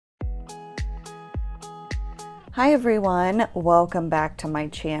Hi everyone, welcome back to my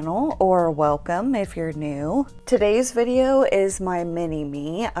channel, or welcome if you're new. Today's video is my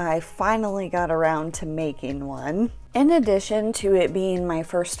mini-me. I finally got around to making one. In addition to it being my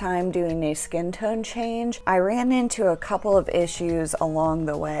first time doing a skin tone change, I ran into a couple of issues along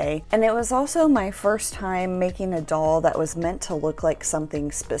the way, and it was also my first time making a doll that was meant to look like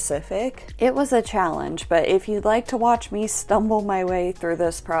something specific. It was a challenge, but if you'd like to watch me stumble my way through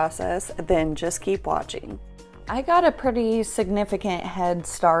this process, then just keep watching. I got a pretty significant head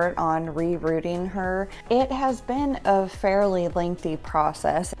start on rerouting her. It has been a fairly lengthy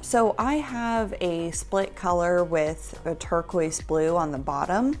process. So I have a split color with a turquoise blue on the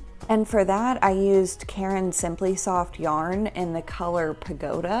bottom. And for that, I used Caron Simply Soft yarn in the color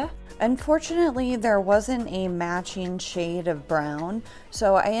Pagoda. Unfortunately, there wasn't a matching shade of brown,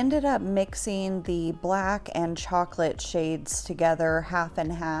 so I ended up mixing the black and chocolate shades together half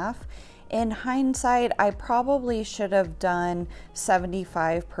and half. In hindsight, I probably should have done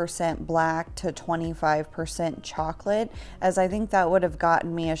 75% black to 25% chocolate, as I think that would have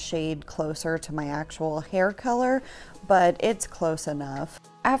gotten me a shade closer to my actual hair color, but it's close enough.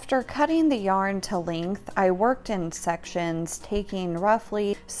 After cutting the yarn to length, I worked in sections, taking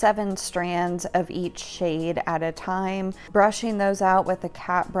roughly 7 strands of each shade at a time, brushing those out with a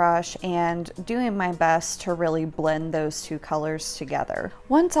cat brush and doing my best to really blend those two colors together.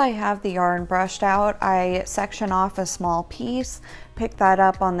 Once I have the yarn brushed out, I section off a small piece, pick that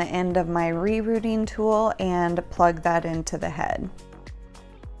up on the end of my rerouting tool, and plug that into the head.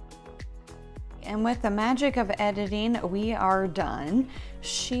 And with the magic of editing, we are done.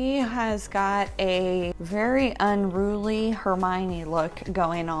 She has got a very unruly Hermione look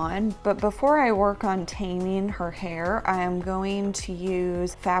going on, but before I work on taming her hair, I am going to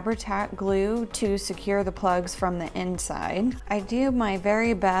use Fabri-Tac glue to secure the plugs from the inside. I do my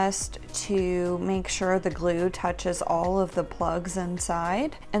very best to make sure the glue touches all of the plugs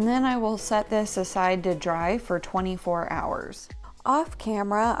inside, and then I will set this aside to dry for 24 hours. Off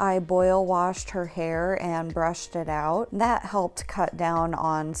camera, I boil washed her hair and brushed it out. That helped cut down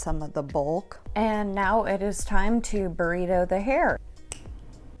on some of the bulk. And now it is time to burrito the hair.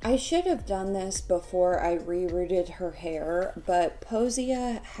 I should have done this before I rerouted her hair, but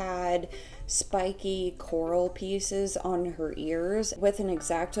Posia had spiky coral pieces on her ears. With an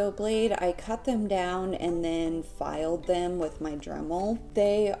X-Acto blade, I cut them down and then filed them with my Dremel.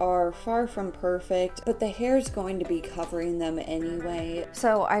 They are far from perfect, but the hair's going to be covering them anyway,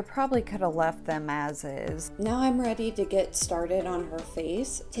 so I probably could have left them as is. Now I'm ready to get started on her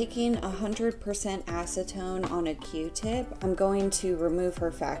face. Taking 100% acetone on a Q-tip, I'm going to remove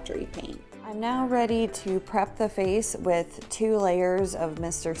her factory paint. I'm now ready to prep the face with 2 layers of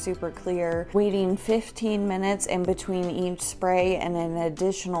Mr. Super Clear, waiting 15 minutes in between each spray and an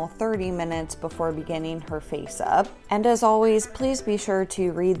additional 30 minutes before beginning her face up. And as always, please be sure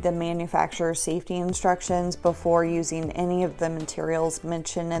to read the manufacturer's safety instructions before using any of the materials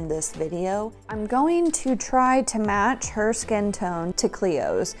mentioned in this video. I'm going to try to match her skin tone to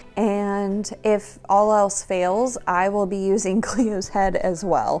Cleo's, and if all else fails, I will be using Cleo's head as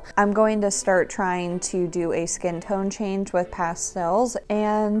well. I'm going to start trying to do a skin tone change with pastels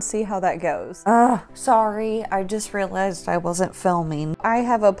and see how that goes. Sorry, I just realized I wasn't filming. I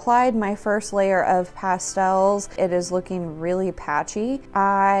have applied my first layer of pastels. It is looking really patchy.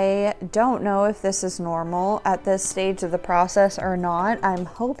 I don't know if this is normal at this stage of the process or not. I'm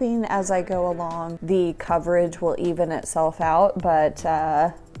hoping as I go along the coverage will even itself out, but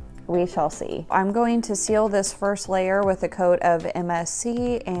we shall see. I'm going to seal this first layer with a coat of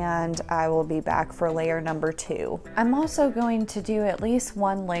MSC, and I will be back for layer number 2. I'm also going to do at least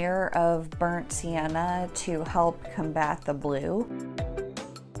 1 layer of burnt sienna to help combat the blue.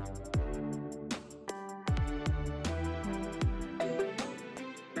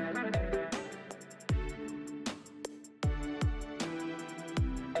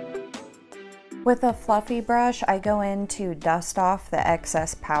 With a fluffy brush, I go in to dust off the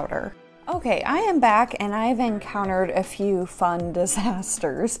excess powder. Okay, I am back and I've encountered a few fun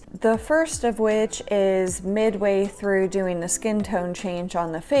disasters. The first of which is midway through doing the skin tone change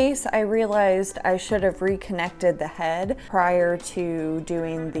on the face, I realized I should have reconnected the head prior to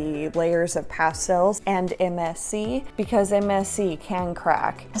doing the layers of pastels and MSC, because MSC can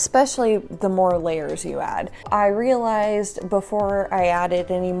crack, especially the more layers you add. I realized before I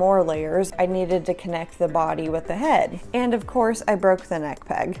added any more layers, I needed to connect the body with the head. And of course, I broke the neck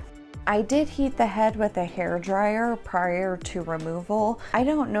peg. I did heat the head with a hairdryer prior to removal. I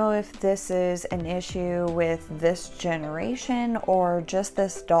don't know if this is an issue with this generation or just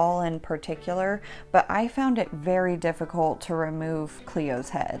this doll in particular, but I found it very difficult to remove Cleo's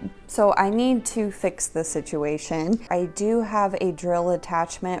head. So I need to fix the situation. I do have a drill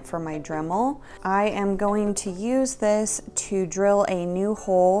attachment for my Dremel. I am going to use this to drill a new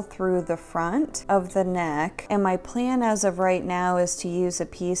hole through the front of the neck, and my plan as of right now is to use a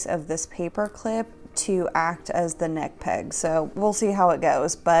piece of this paper clip to act as the neck peg. So we'll see how it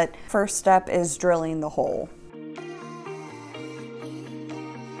goes, but first step is drilling the hole.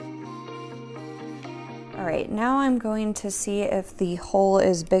 All right, now I'm going to see if the hole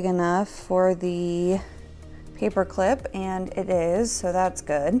is big enough for the paper clip, and it is, so that's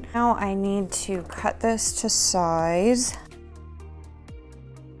good. Now I need to cut this to size.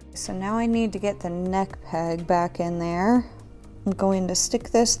 So now I need to get the neck peg back in there. I'm going to stick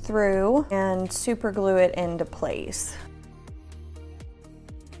this through and super glue it into place.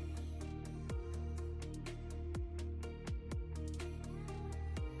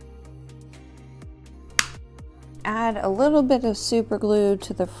 Add a little bit of super glue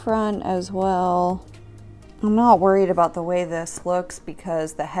to the front as well. I'm not worried about the way this looks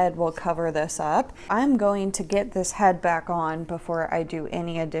because the head will cover this up. I'm going to get this head back on before I do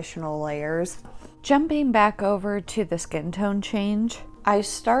any additional layers. Jumping back over to the skin tone change, I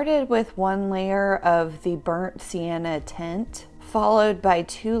started with one layer of the burnt sienna tint, followed by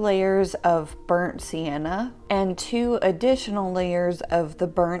 2 layers of burnt sienna and 2 additional layers of the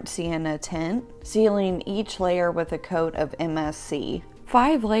burnt sienna tint, sealing each layer with a coat of MSC.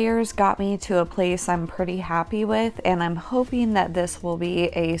 5 layers got me to a place I'm pretty happy with, and I'm hoping that this will be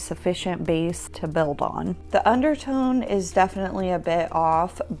a sufficient base to build on. The undertone is definitely a bit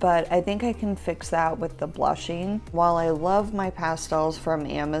off, but I think I can fix that with the blushing. While I love my pastels from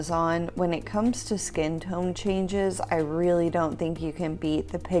Amazon, when it comes to skin tone changes, I really don't think you can beat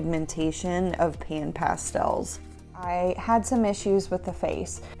the pigmentation of pan pastels. I had some issues with the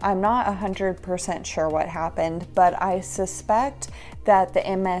face. I'm not 100% sure what happened, but I suspect that the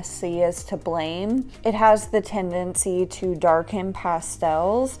MSC is to blame. It has the tendency to darken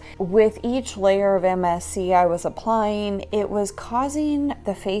pastels. With each layer of MSC I was applying, it was causing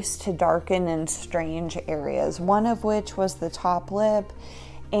the face to darken in strange areas, one of which was the top lip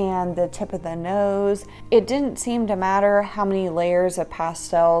and the tip of the nose. It didn't seem to matter how many layers of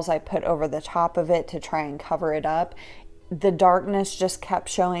pastels I put over the top of it to try and cover it up. The darkness just kept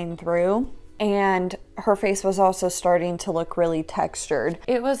showing through, and her face was also starting to look really textured.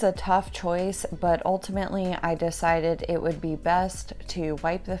 It was a tough choice, but ultimately I decided it would be best to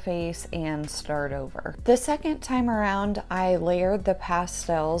wipe the face and start over. The second time around, I layered the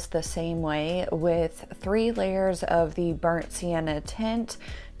pastels the same way with 3 layers of the burnt sienna tint,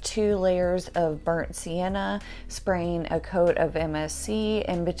 2 layers of burnt sienna, spraying a coat of MSC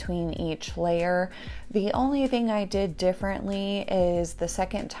in between each layer. The only thing I did differently is the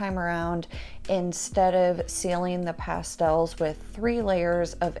second time around, instead of sealing the pastels with 3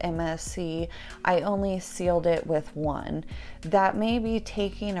 layers of MSC, I only sealed it with 1. That may be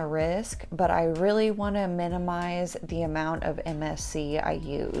taking a risk, but I really want to minimize the amount of MSC I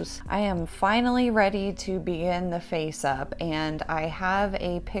use. I am finally ready to begin the face up, and I have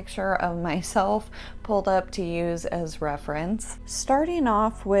a picture of myself pulled up to use as reference. Starting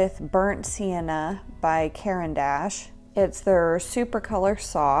off with Burnt Sienna by Caran d'Ache. It's their Super Color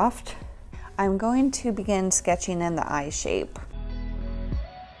Soft. I'm going to begin sketching in the eye shape.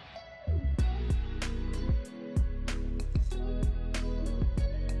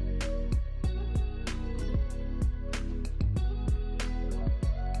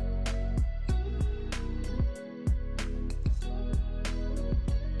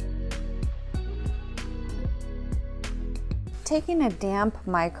 Taking a damp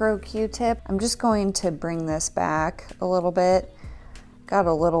micro Q-tip, I'm just going to bring this back a little bit. Got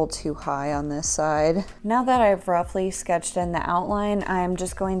a little too high on this side. Now that I've roughly sketched in the outline, I'm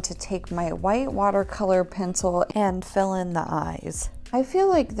just going to take my white watercolor pencil and fill in the eyes. I feel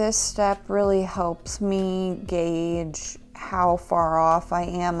like this step really helps me gauge how far off I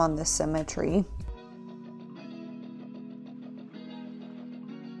am on the symmetry.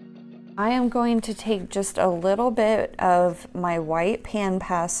 I am going to take just a little bit of my white pan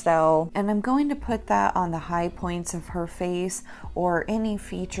pastel, and I'm going to put that on the high points of her face or any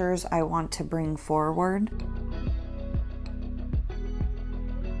features I want to bring forward.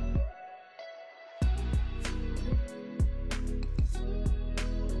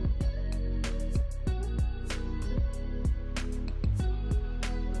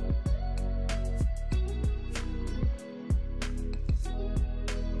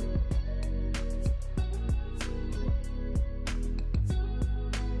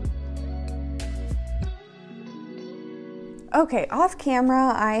 Okay, off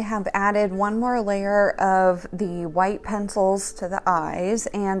camera, I have added one more layer of the white pencils to the eyes,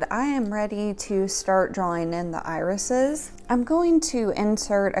 and I am ready to start drawing in the irises. I'm going to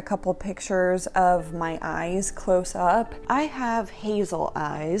insert a couple pictures of my eyes close up. I have hazel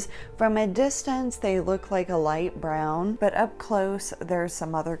eyes. From a distance, they look like a light brown, but up close, there's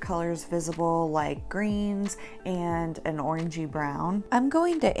some other colors visible like greens and an orangey brown. I'm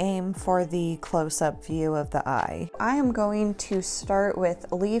going to aim for the close-up view of the eye. I am going to start with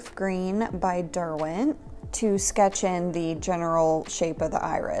Leaf Green by Derwent to sketch in the general shape of the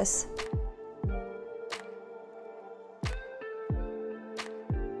iris.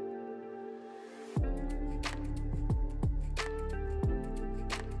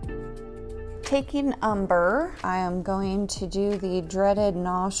 Taking umber, I am going to do the dreaded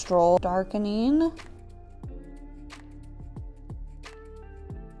nostril darkening.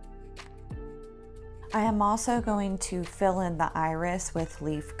 I am also going to fill in the iris with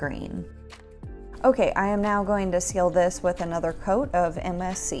Leaf Green. Okay, I am now going to seal this with another coat of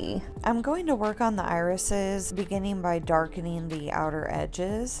MSC. I'm going to work on the irises, beginning by darkening the outer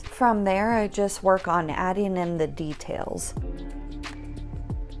edges. From there, I just work on adding in the details.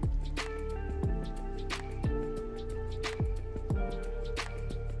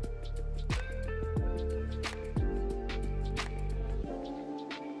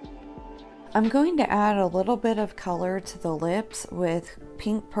 I'm going to add a little bit of color to the lips with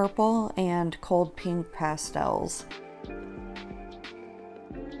pink purple and cold pink pastels.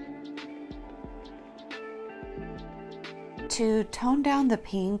 To tone down the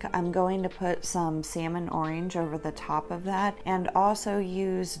pink, I'm going to put some salmon orange over the top of that and also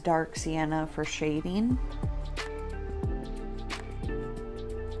use dark sienna for shading.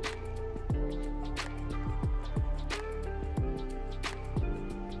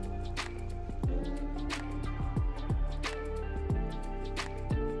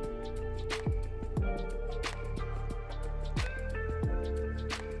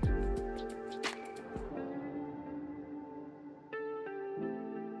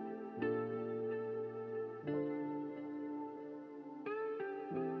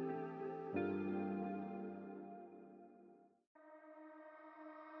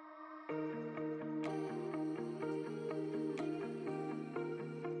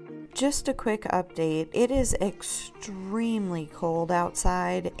 Just a quick update, it is extremely cold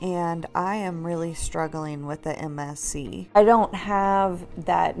outside and I am really struggling with the MSC. I don't have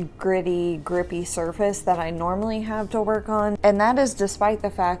that gritty, grippy surface that I normally have to work on, and that is despite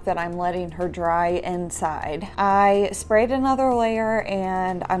the fact that I'm letting her dry inside. I sprayed another layer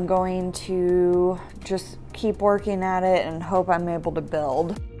and I'm going to just keep working at it and hope I'm able to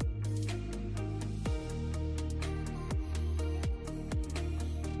build.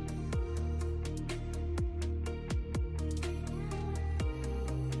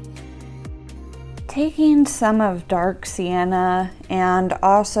 Taking some of dark sienna and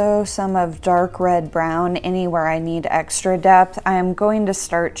also some of dark red brown anywhere I need extra depth, I am going to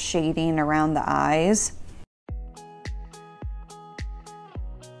start shading around the eyes.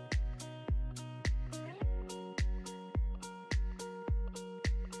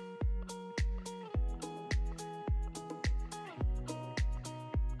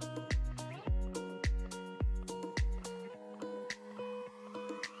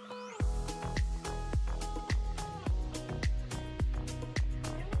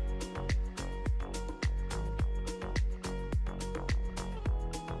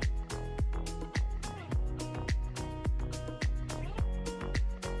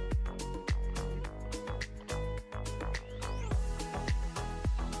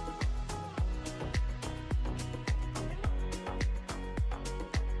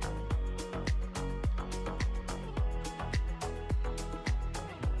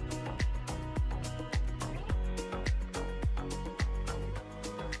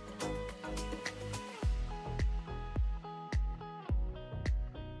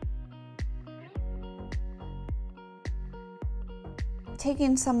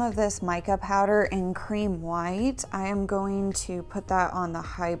 Taking some of this mica powder in cream white, I am going to put that on the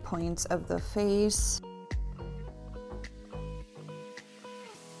high points of the face.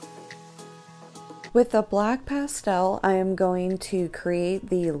 With the black pastel, I am going to create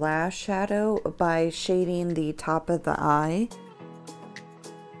the lash shadow by shading the top of the eye.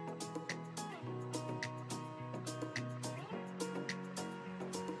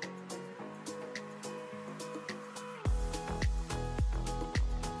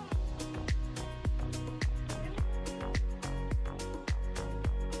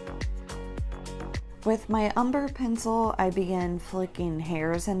 With my umber pencil, I begin flicking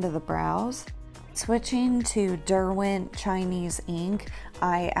hairs into the brows. Switching to Derwent Chinese ink,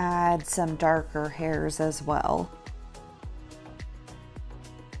 I add some darker hairs as well.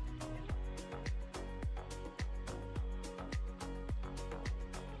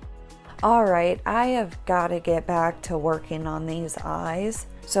 Alright, I have got to get back to working on these eyes.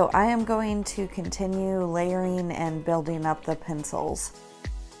 So I am going to continue layering and building up the pencils.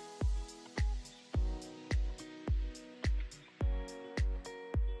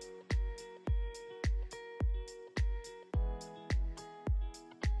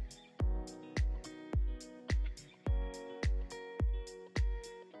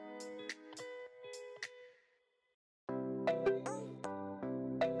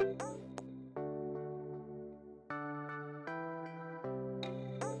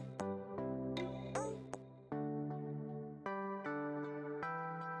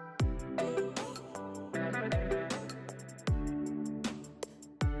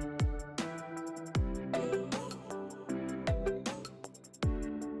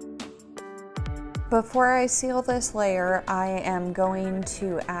 Before I seal this layer, I am going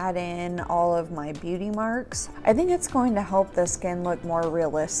to add in all of my beauty marks. I think it's going to help the skin look more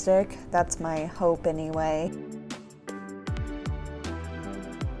realistic. That's my hope anyway.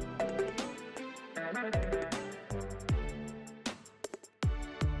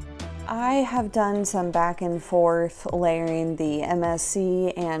 I have done some back and forth layering the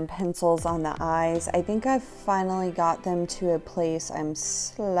MSC and pencils on the eyes. I think I've finally got them to a place I'm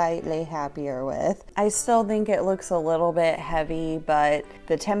slightly happier with. I still think it looks a little bit heavy, but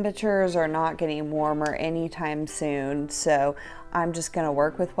the temperatures are not getting warmer anytime soon, so I'm just gonna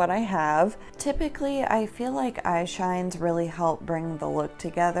work with what I have. Typically, I feel like eye shines really help bring the look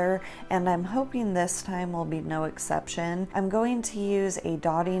together, and I'm hoping this time will be no exception. I'm going to use a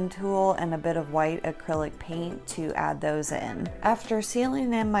dotting tool and a bit of white acrylic paint to add those in. After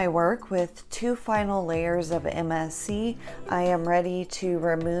sealing in my work with 2 final layers of MSC, I am ready to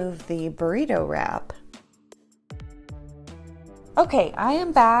remove the burrito wrap. Okay, I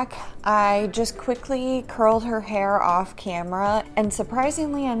am back. I just quickly curled her hair off camera, and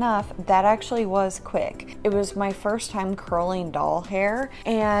surprisingly enough, that actually was quick. It was my first time curling doll hair,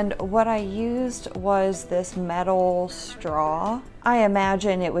 and what I used was this metal straw. I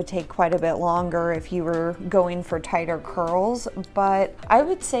imagine it would take quite a bit longer if you were going for tighter curls, but I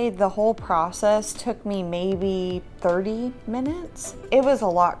would say the whole process took me maybe 30 minutes. It was a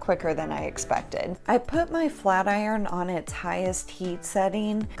lot quicker than I expected. I put my flat iron on its highest heat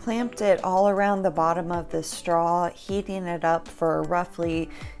setting, clamped it all around the bottom of the straw, heating it up for roughly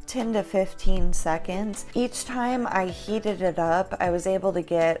 10 to 15 seconds. Each time I heated it up, I was able to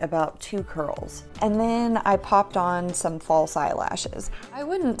get about 2 curls. And then I popped on some false eyelashes. I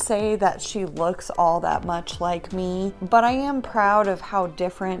wouldn't say that she looks all that much like me, but I am proud of how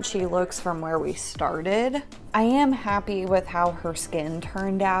different she looks from where we started. I am happy with how her skin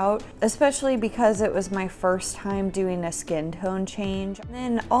turned out, especially because it was my first time doing a skin tone change. And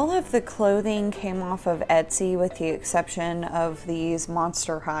then all of the clothing came off of Etsy with the exception of these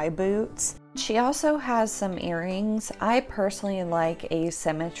Monster High boots. She also has some earrings. I personally like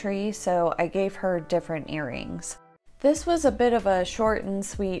asymmetry, so I gave her different earrings. This was a bit of a short and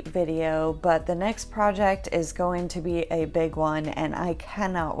sweet video, but the next project is going to be a big one and I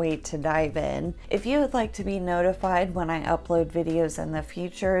cannot wait to dive in. If you would like to be notified when I upload videos in the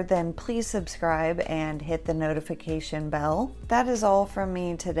future, then please subscribe and hit the notification bell. That is all from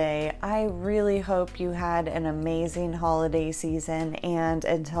me today. I really hope you had an amazing holiday season, and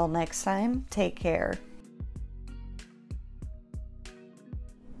until next time, take care.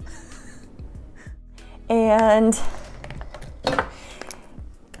 And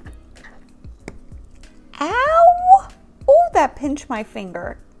ow! Oh, that pinched my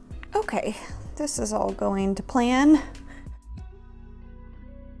finger. Okay, this is all going to plan.